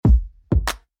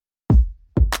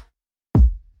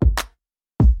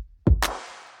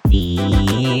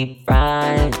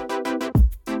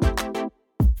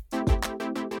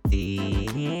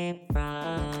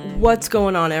What's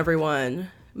going on,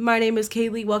 everyone? My name is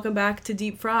Kaylee. Welcome back to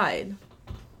Deep Fried.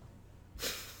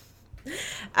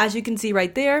 As you can see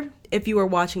right there, if you are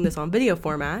watching this on video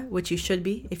format, which you should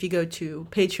be if you go to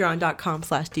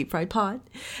patreon.com/deepfriedpod,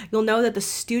 you'll know that the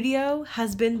studio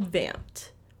has been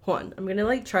vamped. Hold on, I'm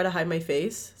gonna try to hide my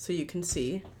face so you can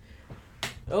see.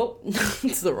 Oh,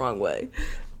 it's the wrong way.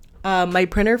 My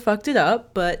printer fucked it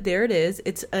up, but there it is.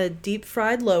 It's a Deep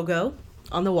Fried logo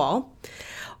on the wall.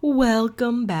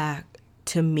 Welcome back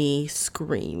to me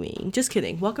screaming. Just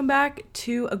kidding. Welcome back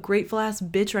to a grateful ass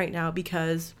bitch right now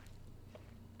because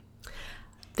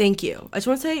thank you. I just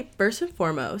want to say, first and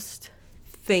foremost,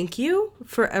 thank you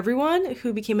for everyone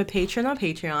who became a patron on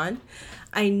Patreon.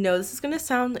 I know this is going to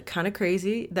sound kind of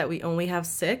crazy that we only have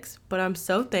 6, but I'm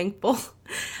so thankful.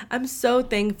 I'm so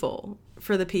thankful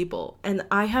for the people. And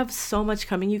I have so much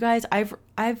coming, you guys. I've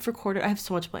recorded, I have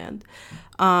so much planned.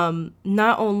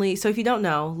 Not only, so if you don't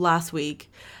know, last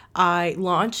week, I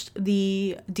launched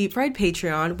the Deep Fried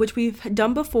Patreon, which we've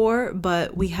done before,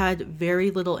 but we had very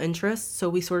little interest. So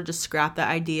we sort of just scrapped that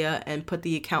idea and put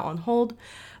the account on hold.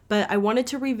 But I wanted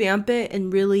to revamp it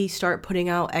and really start putting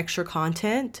out extra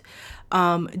content.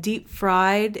 Deep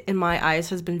Fried, in my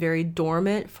eyes, has been very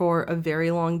dormant for a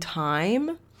very long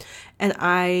time. And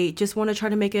I just want to try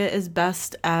to make it as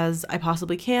best as I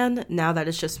possibly can now that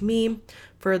it's just me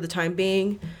for the time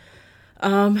being.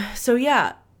 So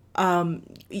yeah.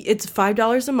 It's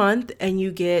 $5 a month and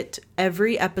you get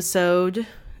every episode.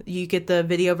 You get the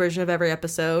video version of every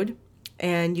episode,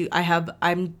 and I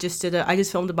just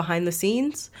filmed a behind the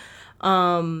scenes.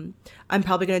 I'm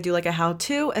probably gonna do like a how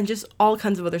to and just all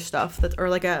kinds of other stuff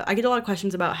I get a lot of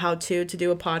questions about how to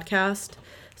do a podcast.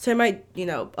 So I might,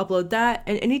 upload that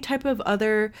and any type of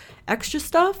other extra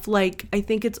stuff. Like, I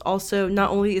think it's also, not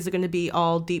only is it going to be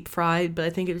all deep fried, but I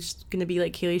think it's going to be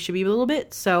like Kaylee should be a little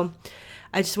bit. So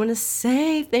I just want to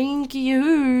say thank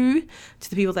you to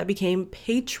the people that became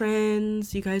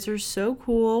patrons. You guys are so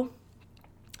cool.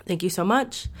 Thank you so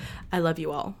much. I love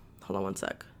you all. Hold on one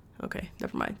sec. Okay,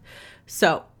 never mind.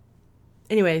 So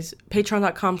anyways,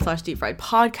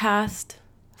 patreon.com/deepfriedpodcast.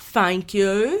 Thank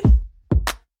you.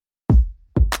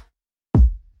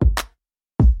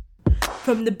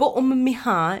 From the bottom of my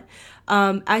heart.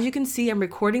 As you can see, I'm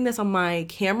recording this on my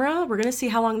camera. We're gonna see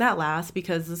how long that lasts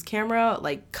because this camera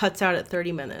cuts out at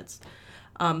 30 minutes.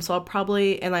 So I'll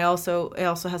probably, and it also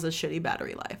has a shitty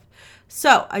battery life.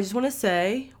 So I just want to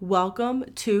say welcome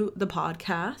to the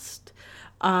podcast.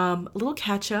 A little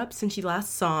catch up since you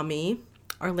last saw me.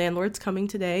 Our landlord's coming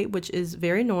today, which is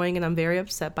very annoying, and I'm very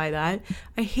upset by that.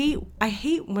 I hate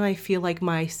when I feel like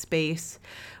my space.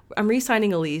 I'm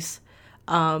re-signing a lease.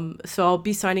 So I'll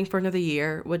be signing for another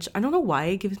year, which I don't know why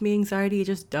it gives me anxiety. It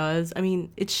just does. I mean,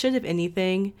 it should, if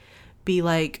anything, be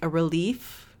like a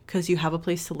relief because you have a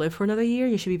place to live for another year.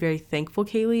 You should be very thankful,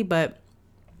 Kaylee, but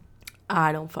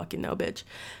I don't fucking know, bitch.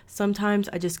 Sometimes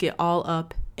I just get all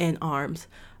up in arms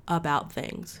about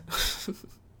things.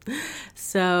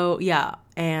 So yeah.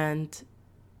 And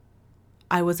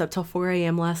I was up till 4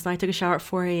 a.m. last night, took a shower at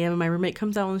 4 a.m. and my roommate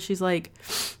comes out and she's like,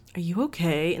 "Are you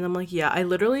okay?" And I'm like, yeah, I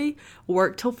literally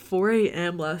worked till 4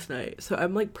 a.m. last night. So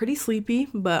I'm pretty sleepy,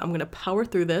 but I'm going to power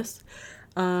through this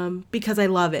because I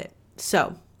love it.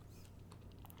 So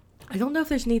I don't know if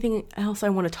there's anything else I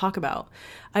want to talk about.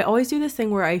 I always do this thing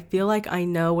where I feel like I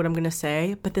know what I'm going to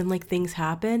say, but then things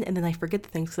happen and then I forget the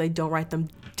things because I don't write them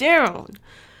down.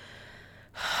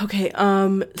 Okay,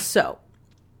 so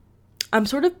I'm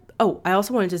sort of, I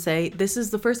also wanted to say this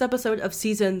is the first episode of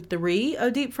season 3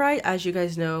 of Deep Fried. As you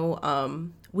guys know,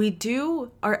 we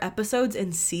do our episodes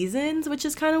in seasons, which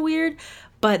is kind of weird,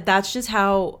 but that's just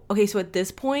how, okay, so at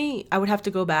this point, I would have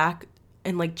to go back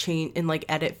and change and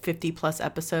edit 50 plus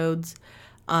episodes.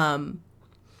 So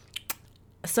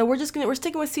we're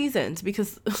sticking with seasons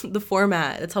because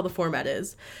that's how the format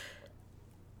is.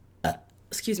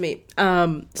 Excuse me.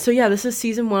 So yeah, this is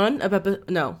season 3 of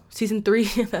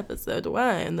episode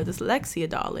 1, the dyslexia,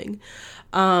 darling.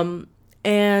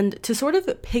 And to sort of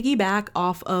piggyback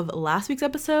off of last week's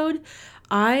episode,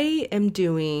 I am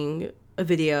doing a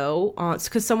video on,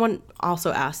 because someone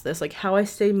also asked this, how I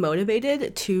stay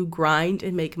motivated to grind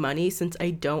and make money since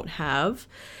I don't have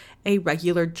a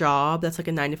regular job that's a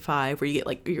 9-to-5 where you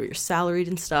get you're salaried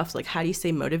and stuff. So how do you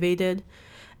stay motivated?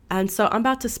 And so I'm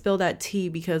about to spill that tea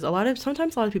because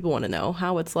sometimes a lot of people want to know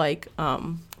how it's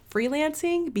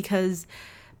freelancing, because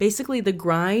basically the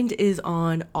grind is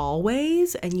on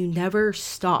always and you never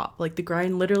stop. The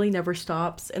grind literally never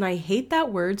stops. And I hate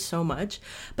that word so much.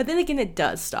 But then again, it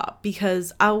does stop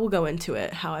because I will go into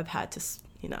it how I've had to,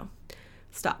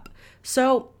 stop.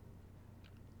 So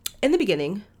in the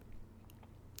beginning,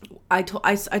 I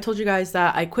told you guys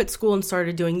that I quit school and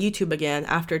started doing YouTube again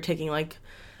after taking like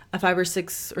a 5 or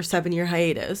 6 or 7 year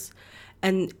hiatus.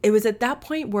 And it was at that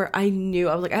point where I knew,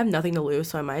 I was like, I have nothing to lose,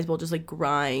 so I might as well just like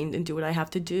grind and do what I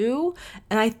have to do.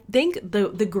 And I think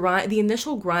the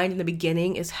initial grind in the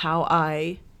beginning is how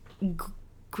I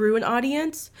grew an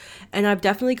audience. And I've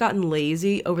definitely gotten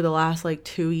lazy over the last like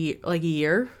 2 year, like a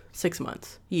year, 6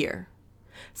 months, year,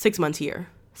 6 months, year,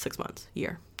 6 months,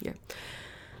 year,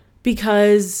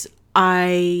 because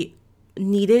I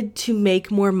needed to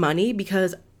make more money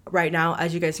because right now,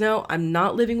 as you guys know, I'm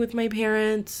not living with my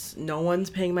parents. No one's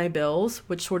paying my bills,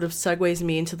 which sort of segues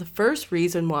me into the first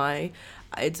reason why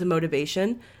it's a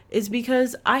motivation is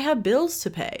because I have bills to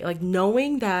pay. Like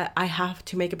knowing that I have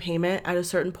to make a payment at a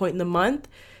certain point in the month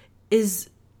is,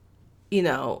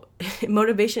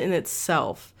 motivation in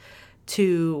itself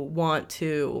to want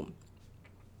to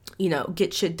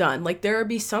get shit done. Like there would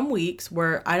be some weeks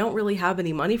where I don't really have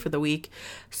any money for the week.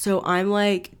 So I'm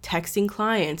like texting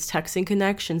clients, texting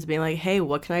connections, being like, hey,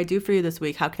 what can I do for you this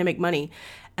week? How can I make money?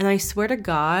 And I swear to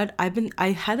God, I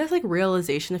had this like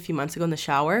realization a few months ago in the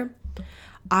shower.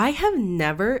 I have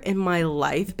never in my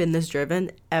life been this driven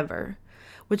ever.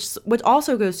 Which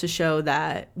also goes to show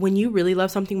that when you really love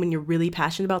something, when you're really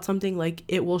passionate about something, like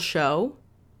it will show,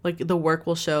 like the work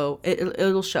will show,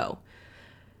 it'll show.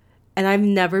 And I've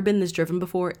never been this driven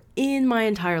before in my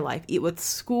entire life. With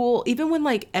school, even when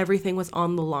like everything was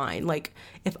on the line. Like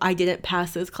if I didn't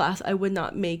pass this class, I would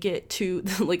not make it to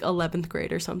like 11th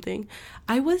grade or something.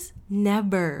 I was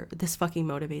never this fucking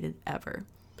motivated ever.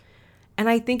 And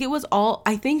I think it was all,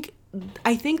 I think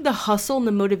the hustle and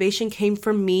the motivation came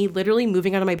from me literally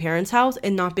moving out of my parents' house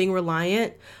and not being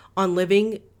reliant on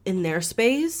living in their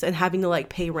space and having to like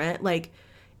pay rent. Like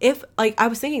if like I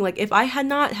was thinking like if I had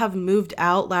not have moved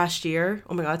out last year,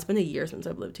 oh my God, it's been a year since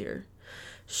I've lived here.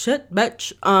 Shit,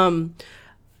 bitch.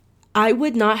 I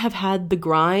would not have had the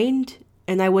grind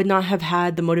and I would not have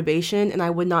had the motivation and I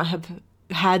would not have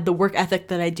had the work ethic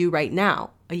that I do right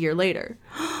now a year later.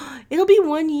 It'll be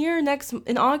 1 year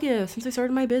in August since I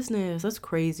started my business. That's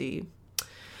crazy.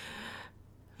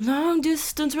 Long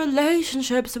distance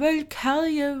relationships will kill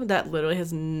you. That literally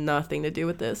has nothing to do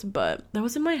with this, but that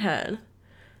was in my head.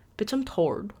 Bitch, I'm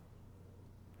toured.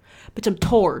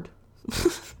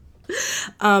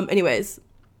 Anyways.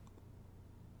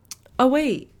 Oh,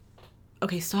 wait.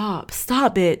 Okay, stop,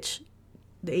 bitch.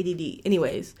 The ADD.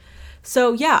 Anyways.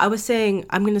 So, yeah, I was saying,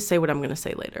 I'm going to say what I'm going to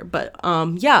say later. But,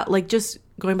 yeah, like, just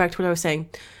going back to what I was saying.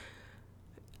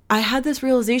 I had this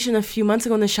realization a few months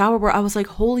ago in the shower where I was like,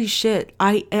 holy shit.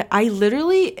 I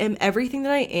literally am everything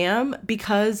that I am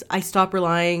because I stopped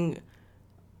living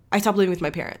with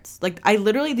my parents. Like, I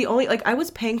literally, I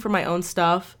was paying for my own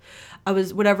stuff. I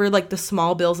was, whatever, like, the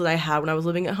small bills that I had when I was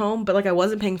living at home. But, like, I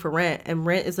wasn't paying for rent. And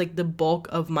rent is, like, the bulk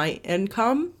of my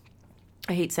income.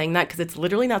 I hate saying that because it's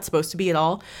literally not supposed to be at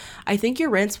all. I think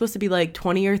your rent's supposed to be like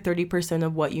 20 or 30%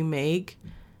 of what you make.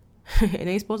 It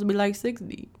ain't supposed to be like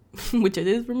 60, which it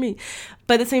is for me.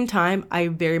 But at the same time, I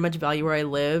very much value where I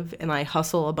live and I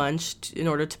hustle a bunch in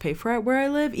order to pay for it where I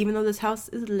live, even though this house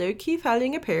is low-key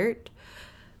falling apart.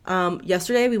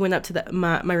 Yesterday we went up to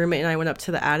my roommate and I went up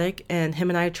to the attic and him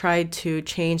and I tried to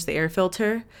change the air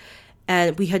filter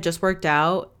and we had just worked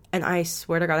out. And I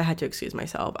swear to God, I had to excuse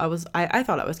myself. I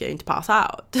thought I was getting to pass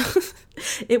out.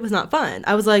 It was not fun.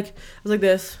 I was like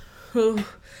this. Oh,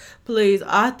 please,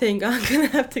 I think I'm gonna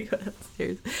have to go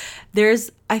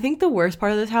downstairs. I think the worst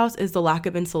part of this house is the lack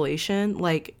of insulation.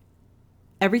 Like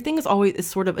everything is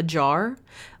sort of ajar.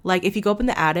 Like if you go up in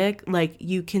the attic, like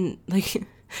you can like.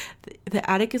 The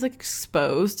attic is like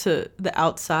exposed to the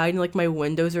outside and like my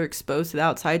windows are exposed to the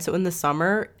outside, so in the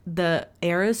summer the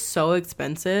air is so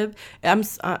expensive.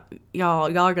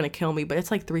 Y'all are gonna kill me, but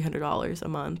it's like $300 a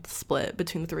month split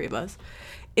between the three of us.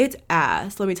 It's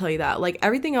ass, let me tell you that. Like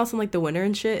everything else in like the winter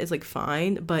and shit is like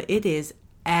fine, but it is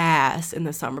ass in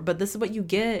the summer. But this is what you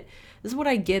get. This is what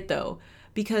I get though,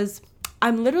 because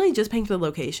I'm literally just paying for the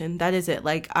location. That is it.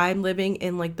 Like I'm living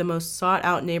in like the most sought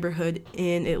out neighborhood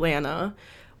in Atlanta,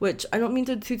 which I don't mean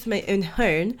to toot my own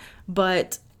horn,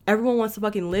 but everyone wants to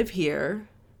fucking live here.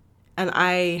 And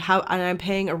I'm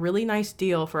paying a really nice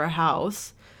deal for a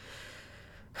house.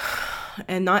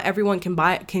 And not everyone can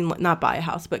not buy a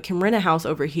house, but can rent a house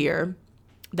over here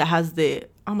that has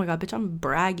oh my God, bitch, I'm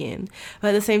bragging. But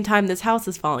at the same time, this house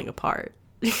is falling apart.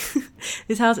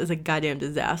 This house is a goddamn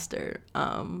disaster.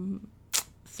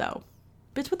 So,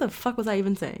 bitch, what the fuck was I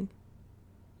even saying?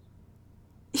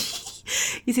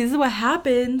 You see, this is what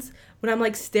happens when I'm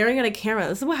like staring at a camera.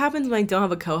 This is what happens when I don't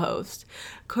have a co-host.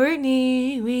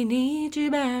 Courtney, we need you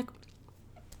back.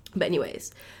 But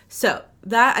anyways, so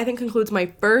that I think concludes my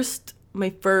first my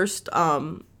first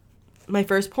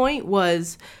point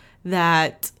was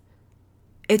that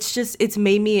it's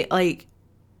made me like,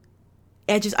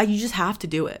 you just have to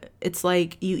do it. It's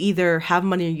like you either have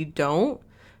money or you don't.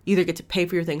 You either get to pay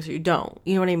for your things or you don't.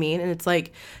 You know what I mean? And it's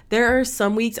like, there are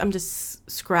some weeks I'm just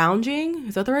scrounging.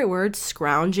 Is that the right word?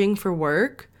 Scrounging for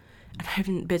work. And I've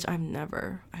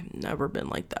never been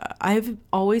like that. I've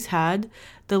always had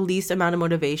the least amount of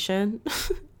motivation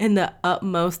and the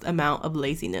utmost amount of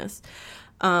laziness.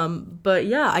 But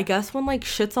yeah, I guess when like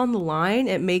shit's on the line,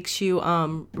 it makes you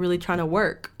really trying to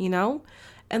work, you know?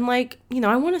 And like, you know,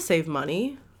 I want to save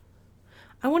money.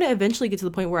 I want to eventually get to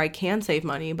the point where I can save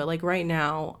money, but like right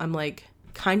now I'm like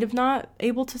kind of not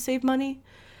able to save money.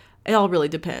 It all really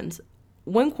depends.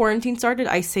 When quarantine started,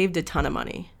 I saved a ton of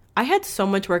money. I had so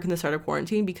much work in the start of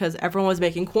quarantine because everyone was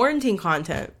making quarantine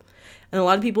content and a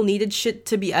lot of people needed shit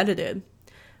to be edited.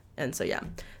 And so, yeah.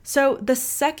 So the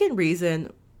second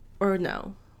reason, or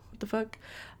no, what the fuck?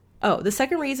 Oh, the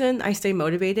second reason I stay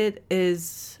motivated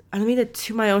is, I don't mean to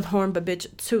toot my own horn, but bitch,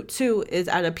 toot is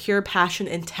out of pure passion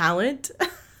and talent.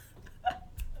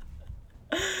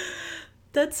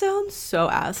 That sounds so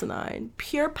asinine.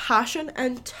 Pure passion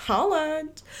and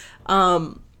talent.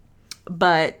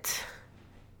 But,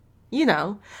 you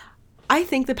know, I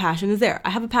think the passion is there. I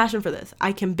have a passion for this.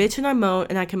 I can bitch and I moan,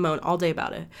 and I can moan all day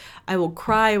about it. I will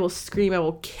cry, I will scream, I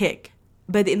will kick.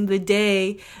 But at the end of the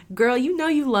day, girl, you know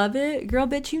you love it. Girl,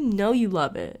 bitch, you know you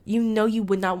love it. You know you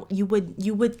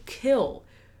would kill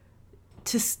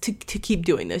to keep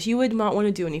doing this. You would not want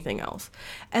to do anything else.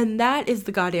 And that is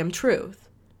the goddamn truth.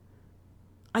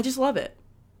 I just love it.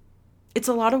 It's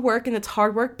a lot of work and it's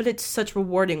hard work, but it's such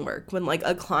rewarding work when like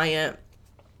a client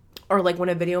or like when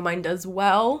a video of mine does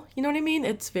well. You know what I mean?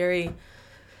 It's very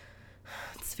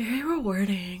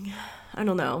rewarding. I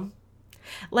don't know.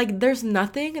 Like, there's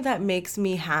nothing that makes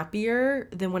me happier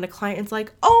than when a client's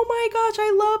like, oh my gosh,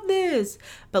 I love this.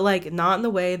 But like, not in the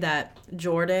way that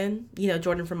Jordan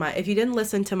from if you didn't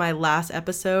listen to my last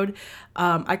episode,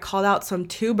 I called out some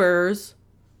tubers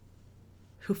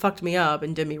who fucked me up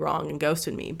and did me wrong and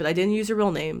ghosted me. But I didn't use a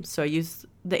real name, so I used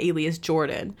the alias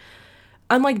Jordan.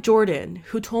 Unlike Jordan,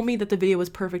 who told me that the video was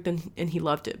perfect and he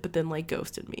loved it, but then like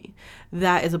ghosted me.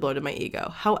 That is a blow to my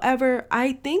ego. However,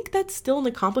 I think that's still an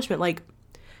accomplishment. Like,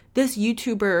 this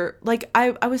YouTuber, like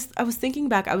I was thinking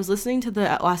back, I was listening to the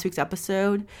last week's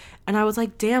episode and I was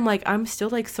like, damn, like I'm still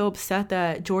like so upset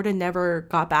that Jordan never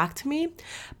got back to me.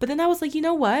 But then I was like, you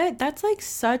know what? That is like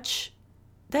such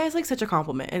a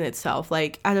compliment in itself.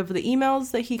 Like, out of the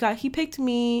emails that he got, he picked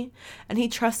me and he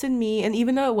trusted me. And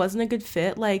even though it wasn't a good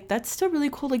fit, like that's still really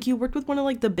cool. Like, you worked with one of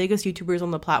like the biggest YouTubers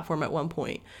on the platform at one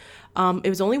point. It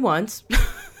was only once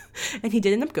and he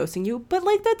did end up ghosting you, but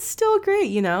like that's still great,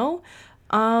 you know?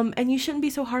 And you shouldn't be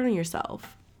so hard on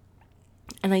yourself.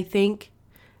 And I think,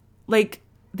 like,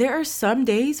 there are some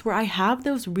days where I have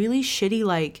those really shitty,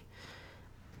 like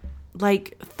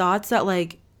thoughts that,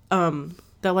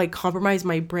 that compromise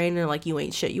my brain and, like, you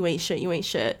ain't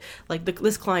shit. Like,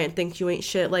 this client thinks you ain't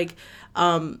shit. Like,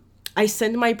 I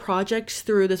send my projects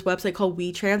through this website called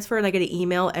WeTransfer, and I get an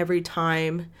email every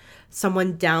time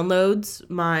someone downloads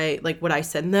what I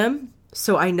send them.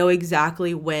 So I know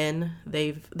exactly when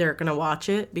they're gonna watch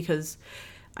it because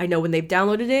I know when they've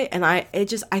downloaded it, and I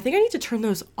think I need to turn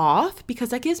those off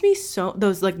because that gives me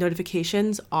those like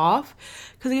notifications off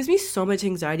because it gives me so much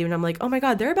anxiety when I'm like, oh my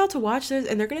god, they're about to watch this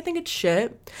and they're gonna think it's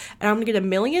shit, and I'm gonna get a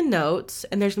million notes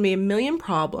and there's gonna be a million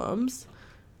problems.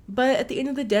 But at the end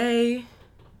of the day,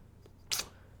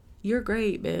 you're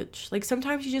great, bitch. Like,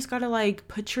 sometimes you just gotta like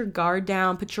put your guard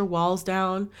down, put your walls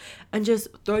down, and just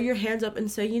throw your hands up and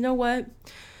say, you know what?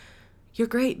 You're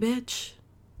great, bitch.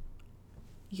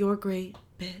 You're great,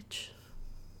 bitch.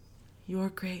 You're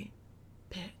great,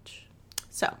 bitch.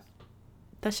 So,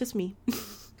 that's just me.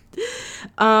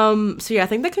 So yeah, I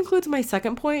think that concludes my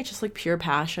second point. Just like pure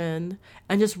passion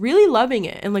and just really loving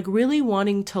it and like really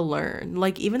wanting to learn.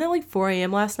 Like, even at like 4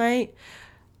 a.m. last night,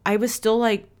 I was still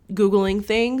like Googling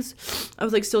things. I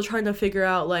was like still trying to figure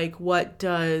out like, what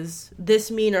does this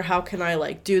mean, or how can I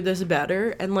like do this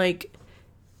better? And like,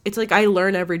 it's like I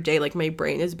learn every day. Like, my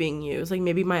brain is being used. Like,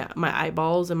 maybe my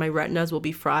eyeballs and my retinas will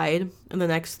be fried in the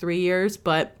next 3 years,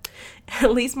 but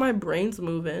at least my brain's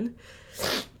moving.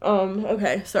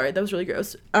 Okay, sorry, that was really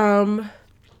gross. So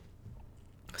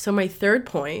my third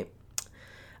point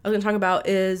I was gonna talk about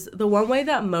is the one way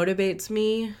that motivates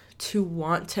me to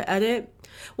want to edit.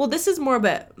 Well, this is more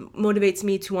about motivates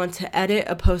me to want to edit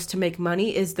opposed to make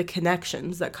money, is the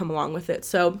connections that come along with it.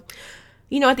 So,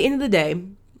 you know, at the end of the day,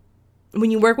 when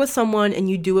you work with someone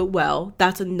and you do it well,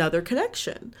 that's another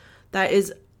connection. That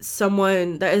is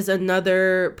someone that is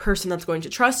another person that's going to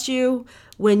trust you.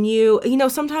 When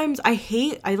sometimes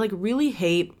I like really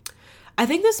hate, I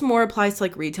think this more applies to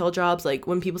like retail jobs, like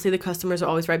when people say the customers are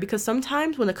always right, because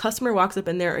sometimes when a customer walks up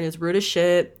in there and is rude as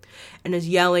shit and is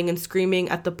yelling and screaming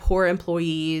at the poor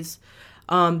employees,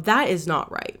 that is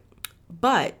not right.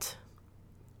 But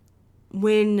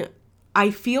when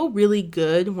I feel really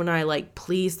good when I like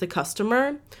please the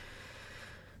customer,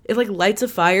 it like lights a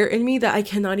fire in me that I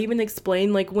cannot even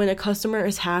explain. Like when a customer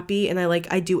is happy and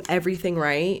I do everything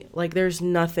right, like there's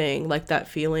nothing like that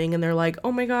feeling. And they're like,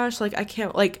 oh my gosh, like I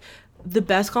can't, like the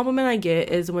best compliment I get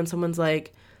is when someone's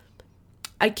like,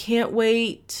 I can't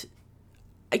wait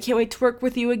to work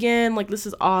with you again. Like this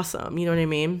is awesome. You know what I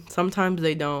mean? Sometimes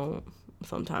they don't.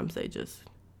 Sometimes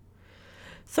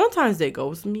they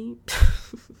ghost me.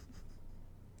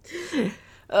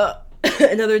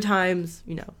 And other times,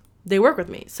 they work with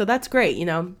me. So that's great,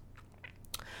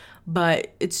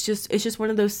 but it's just one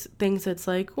of those things that's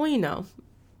like, well,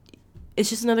 it's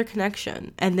just another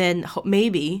connection. And then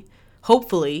hopefully,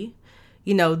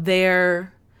 they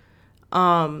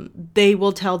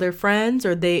will tell their friends,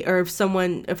 or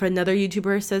if another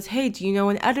YouTuber says, hey, do you know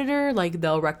an editor? Like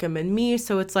they'll recommend me.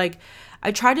 So it's like,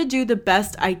 I try to do the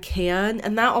best I can.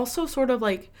 And that also sort of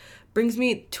like brings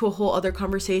me to a whole other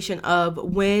conversation of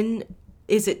when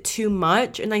is it too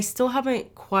much? And I still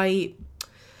haven't quite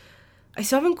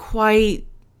tackled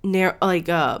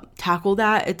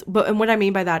that. And what I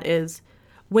mean by that is,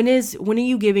 when are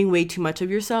you giving way too much of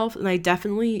yourself? And I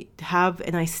definitely have,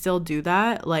 and I still do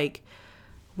that. Like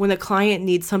when a client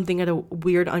needs something at a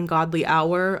weird, ungodly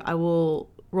hour, I will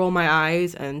roll my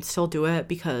eyes and still do it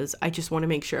because I just want to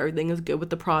make sure everything is good with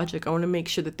the project. I want to make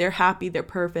sure that they're happy, they're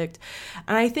perfect.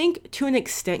 And I think to an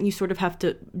extent you sort of have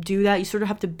to do that. You sort of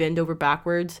have to bend over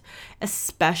backwards,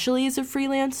 especially as a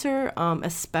freelancer,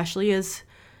 especially as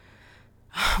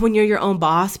when you're your own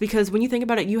boss, because when you think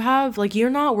about it, you're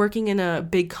not working in a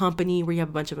big company where you have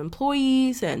a bunch of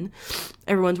employees and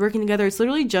everyone's working together. It's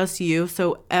literally just you.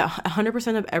 So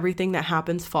 100% of everything that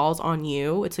happens falls on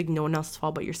you. It's like no one else's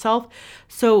fault but yourself.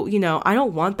 So, I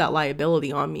don't want that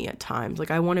liability on me at times. Like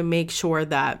I want to make sure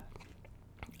that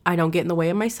I don't get in the way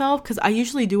of myself, because I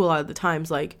usually do a lot of the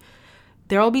times. Like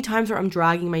there will be times where I'm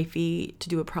dragging my feet to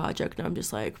do a project and I'm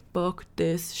just like, fuck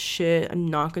this shit. I'm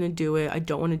not going to do it. I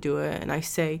don't want to do it. And I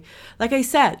say, like I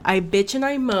said, I bitch and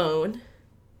I moan,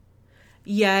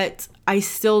 yet I'm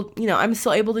still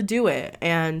able to do it.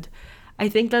 And I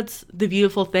think that's the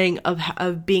beautiful thing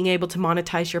of being able to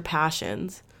monetize your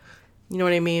passions. You know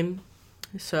what I mean?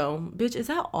 So, bitch, is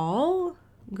that all?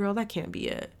 Girl, that can't be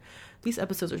it. These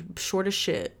episodes are short as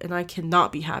shit and I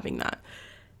cannot be having that.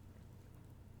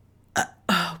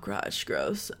 Oh gosh,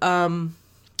 gross.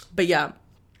 But yeah.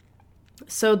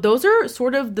 So those are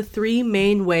sort of the three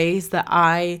main ways that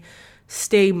I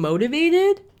stay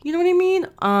motivated. You know what I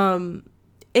mean?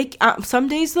 Some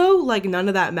days though, like none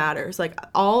of that matters. Like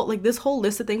this whole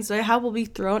list of things that I have will be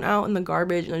thrown out in the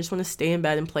garbage, and I just want to stay in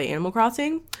bed and play Animal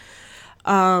Crossing.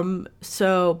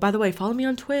 So by the way, follow me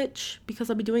on Twitch because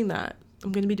I'll be doing that.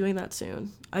 I'm gonna be doing that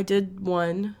soon. I did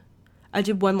one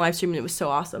live stream and it was so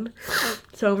awesome.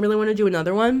 So I really want to do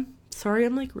another one. Sorry,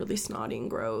 I'm like really snotty and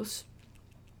gross.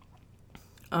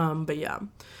 But yeah.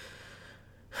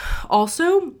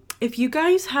 Also, if you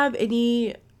guys have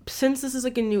any, since this is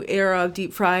like a new era of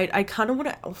deep fried, I kind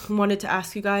of wanted to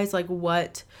ask you guys like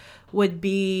what would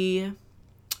be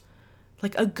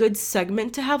like a good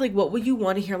segment to have. Like what would you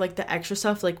want to hear, like the extra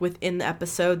stuff like within the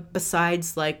episode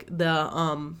besides like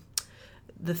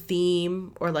the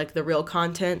theme or like the real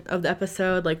content of the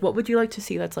episode. Like what would you like to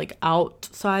see that's like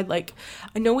outside? Like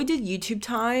I know we did YouTube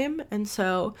time, and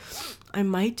so I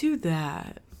might do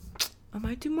that. I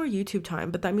might do more YouTube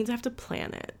time, but that means I have to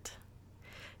plan it.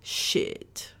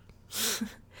 Shit.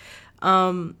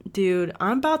 Dude,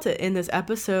 I'm about to end this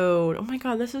episode. Oh my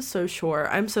god, this is so short.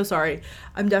 I'm so sorry.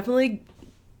 I'm definitely,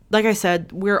 like I said,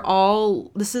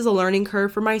 this is a learning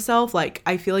curve for myself. Like,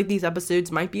 I feel like these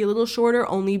episodes might be a little shorter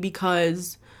only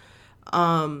because,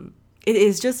 it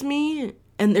is just me.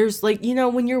 And there's like,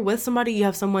 when you're with somebody, you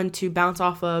have someone to bounce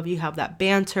off of, you have that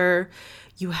banter,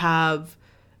 you have,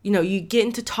 you get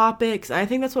into topics. I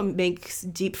think that's what makes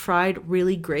Deep Fried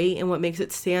really great and what makes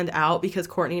it stand out, because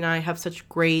Courtney and I have such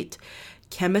great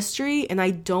chemistry, and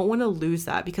I don't want to lose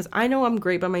that, because I know I'm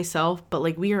great by myself, but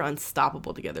like we are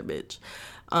unstoppable together, bitch.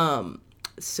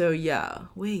 So yeah,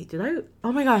 wait,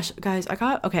 oh my gosh, guys,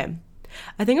 okay.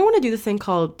 I think I want to do this thing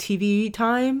called TV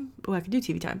time. Oh, I could do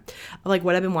TV time. Like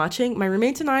what I've been watching. My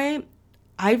roommates and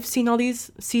I've seen all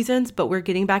these seasons, but we're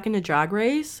getting back into Drag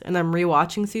Race and I'm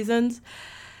rewatching seasons.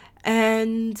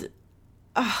 And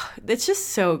it's just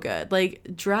so good.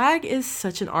 Like, drag is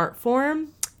such an art form.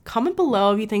 Comment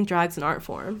below if you think drag's an art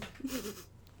form.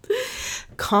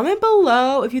 Comment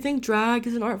below if you think drag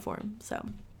is an art form. So,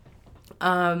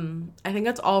 I think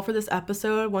that's all for this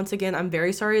episode. Once again, I'm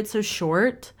very sorry it's so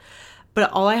short. But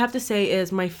all I have to say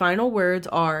is my final words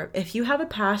are, if you have a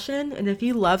passion and if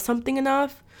you love something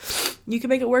enough, you can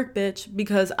make it work, bitch.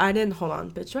 Because I didn't, hold on,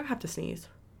 bitch, do I have to sneeze?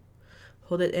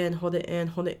 Hold it in, hold it in,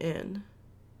 hold it in.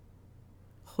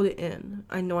 Hold it in.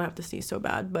 I know I have to sneeze so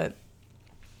bad, but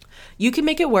you can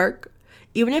make it work.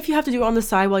 Even if you have to do it on the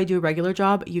side while you do a regular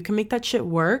job, you can make that shit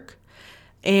work.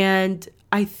 And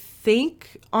I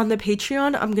think on the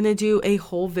Patreon, I'm going to do a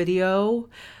whole video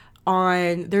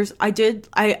on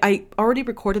I already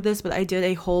recorded this, but I did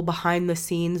a whole behind the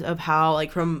scenes of how,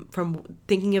 like, from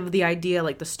thinking of the idea,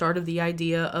 like the start of the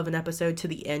idea of an episode to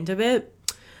the end of it.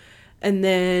 And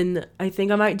then I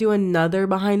think I might do another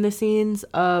behind the scenes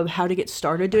of how to get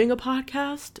started doing a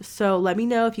podcast. So let me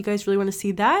know if you guys really want to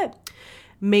see that.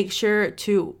 Make sure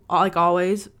to, like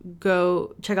always,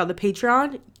 go check out the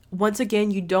Patreon. Once again,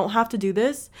 you don't have to do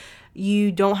this.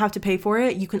 You don't have to pay for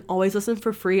it. You can always listen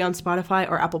for free on Spotify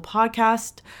or Apple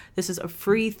Podcast. This is a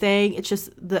free thing. It's just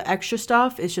the extra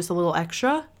stuff is just a little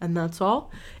extra, and that's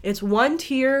all. It's one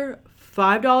tier,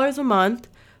 $5 a month.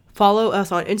 Follow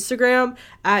us on Instagram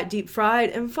at Deep Fried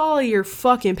and follow your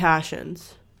fucking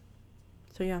passions.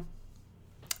 So yeah,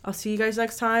 I'll see you guys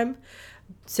next time.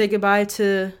 Say goodbye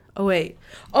to, I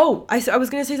was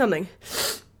going to say something.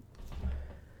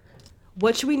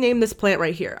 What should we name this plant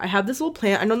right here? I have this little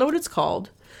plant. I don't know what it's called.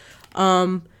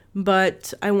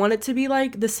 But I want it to be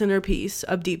like the centerpiece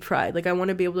of Deep Fried. Like, I want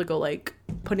to be able to go like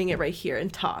putting it right here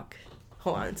and talk.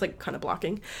 Hold on, it's like kind of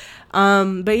blocking.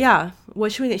 But yeah,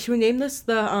 what should we name? Should we name this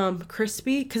the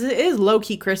crispy? Because it is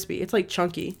low-key crispy. It's like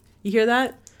chunky. You hear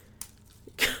that?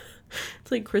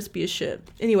 It's like crispy as shit.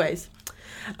 Anyways,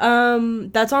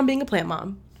 that's on being a plant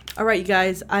mom. All right, you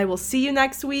guys, I will see you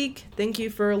next week. Thank you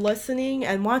for listening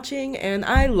and watching, and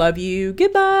I love you.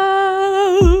 Goodbye.